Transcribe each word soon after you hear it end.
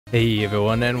Hey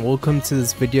everyone, and welcome to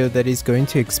this video that is going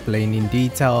to explain in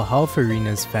detail how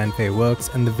Furina's Fanfare works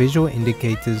and the visual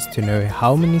indicators to know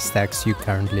how many stacks you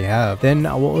currently have. Then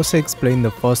I will also explain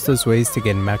the fastest ways to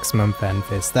get maximum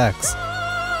Fanfare stacks.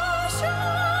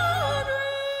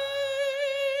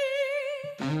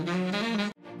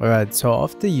 Alright, so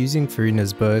after using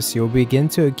Furina's burst, you'll begin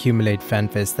to accumulate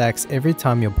Fanfare stacks every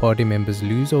time your party members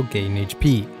lose or gain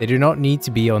HP. They do not need to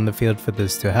be on the field for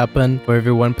this to happen. For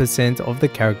every 1% of the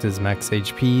character's max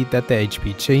HP that the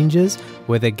HP changes,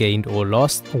 whether gained or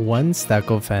lost, one stack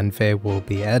of Fanfare will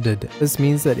be added. This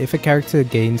means that if a character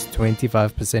gains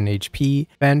 25% HP,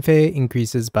 Fanfare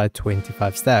increases by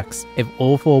 25 stacks. If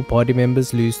all 4 party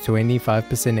members lose 25%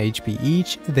 HP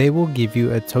each, they will give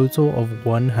you a total of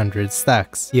 100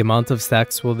 stacks. The amount of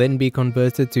stacks will then be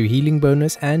converted to healing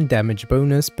bonus and damage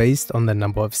bonus based on the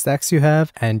number of stacks you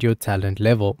have and your talent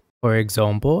level. For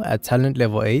example, at talent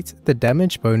level 8, the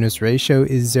damage bonus ratio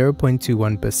is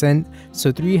 0.21%,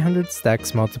 so 300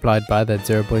 stacks multiplied by that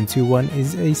 0.21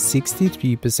 is a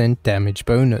 63% damage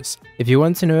bonus. If you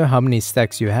want to know how many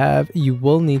stacks you have, you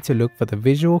will need to look for the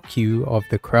visual cue of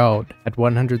the crowd. At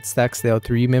 100 stacks there are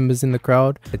 3 members in the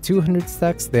crowd, at 200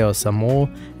 stacks there are some more,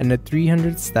 and at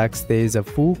 300 stacks there is a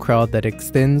full crowd that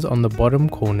extends on the bottom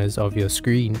corners of your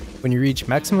screen. When you reach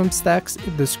maximum stacks,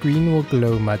 the screen will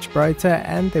glow much brighter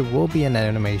and there will be an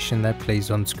animation that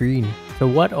plays on screen. So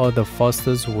what are the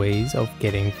fastest ways of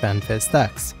getting Fanfare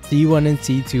stacks? C1 and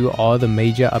C2 are the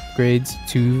major upgrades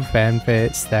to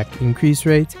Fanfare stack increase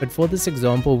rate, but for this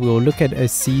example we will look at a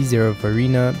C0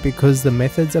 Furina because the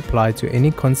methods apply to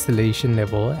any constellation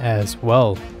level as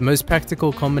well. The most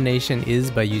practical combination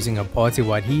is by using a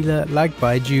party-wide healer like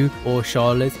Baiju or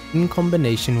Charlotte in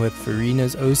combination with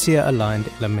Furina's Osea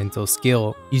aligned elemental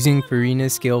skill. Using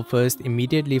Furina's skill first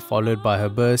immediately followed by her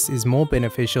burst is more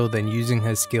beneficial than using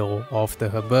her skill after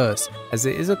her burst, as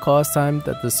there is a cast time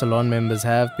that the salon members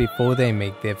have before they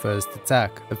make their first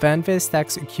attack. The Fanfare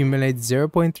stacks accumulate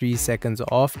 0.3 seconds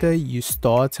after you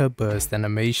start her burst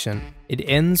animation. It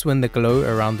ends when the glow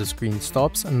around the screen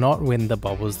stops, not when the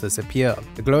bubbles disappear.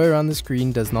 The glow around the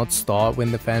screen does not start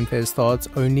when the Fanfare starts,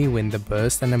 only when the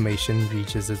burst animation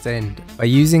reaches its end. By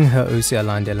using her Osea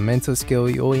aligned elemental skill,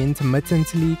 you'll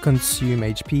intermittently consume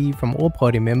HP from all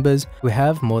party members who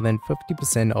have more than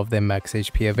 50% of their max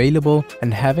HP available,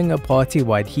 and having a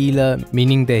party-wide healer,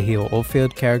 meaning they heal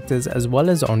off-field characters as well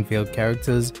as on-field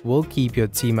characters, will keep your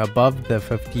team above the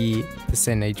 50%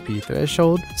 HP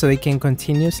threshold so they can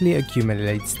continuously accumulate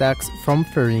stacks from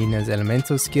Furina's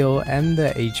elemental skill and the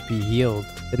HP healed.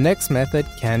 The next method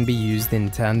can be used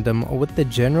in tandem with the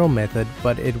general method,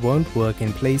 but it won't work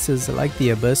in places like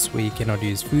the Abyss where you cannot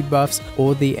use food buffs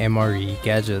or the MRE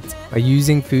gadget. By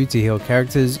using food to heal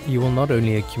characters, you will not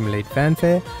only accumulate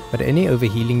Fanfare, but any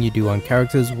overhealing you do on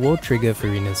characters will trigger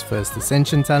Furina's first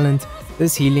ascension talent.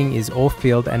 This healing is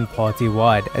off-field and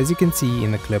party-wide, as you can see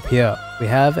in the clip here. We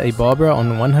have a Barbara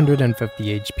on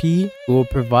 150 HP who will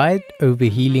provide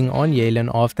overhealing on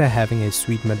Yelan after having a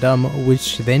Sweet Madame,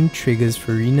 which then triggers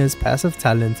Furina's passive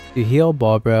talent to heal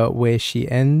Barbara, where she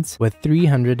ends with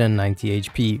 390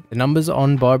 HP. The numbers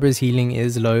on Barbara's healing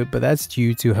is low, but that's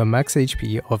due to her max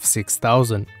HP of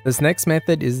 6000. This next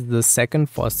method is the second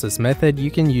fastest method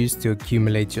you can use to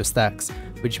accumulate your stacks,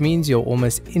 which means you'll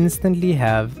almost instantly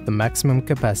have the maximum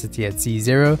capacity at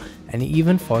C0 and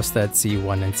even faster at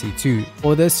C1 and C2.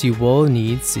 For this you will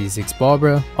need C6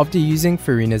 Barbara. After using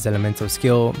Furina's elemental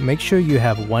skill, make sure you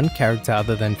have one character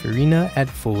other than Furina at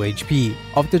full HP.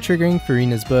 After triggering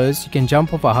Furina's burst, you can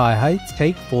jump off a high height,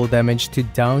 take fall damage to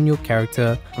down your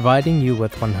character, providing you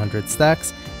with 100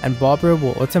 stacks, and Barbara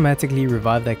will automatically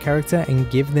revive that character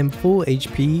and give them full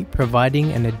HP,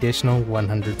 providing an additional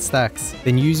 100 stacks.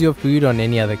 Then use your food on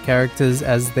any other characters,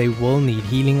 as they will need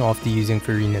healing after using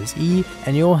Furina's E,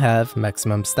 and you'll have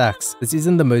maximum stacks. This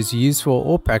isn't the most useful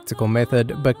or practical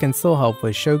method, but can still help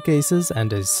with showcases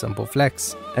and is simple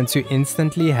flex. And to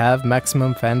instantly have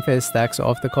maximum Fanfare stacks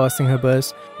after casting her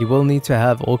burst, you will need to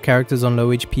have all characters on low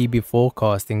HP before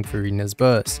casting Furina's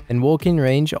burst. Then walk in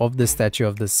range of the Statue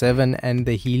of the Seven and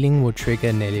the healing will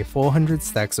trigger nearly 400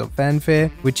 stacks of Fanfare,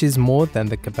 which is more than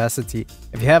the capacity.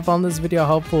 If you have found this video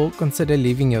helpful, consider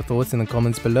leaving your thoughts in the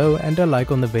comments below and a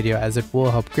like on the video, as it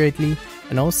will help greatly,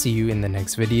 and I'll see you in the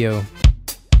next video.